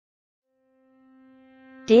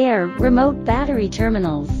Daier remote battery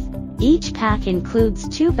terminals. Each pack includes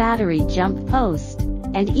 2 battery jump posts,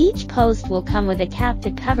 and each post will come with a cap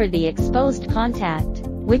to cover the exposed contact,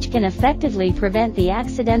 which can effectively prevent the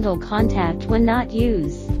accidental contact when not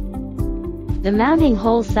used. The mounting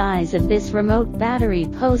hole size of this remote battery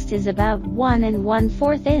post is about 1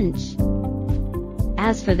 1/4 inch.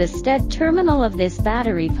 As for the stud terminal of this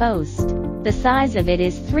battery post, the size of it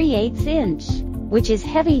is 3/8 inch, which is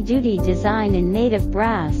heavy-duty design in native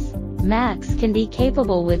brass. Max can be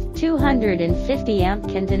capable with 250 amp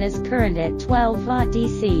continuous current at 12 watt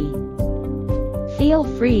DC. Feel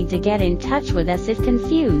free to get in touch with us if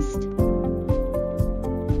confused.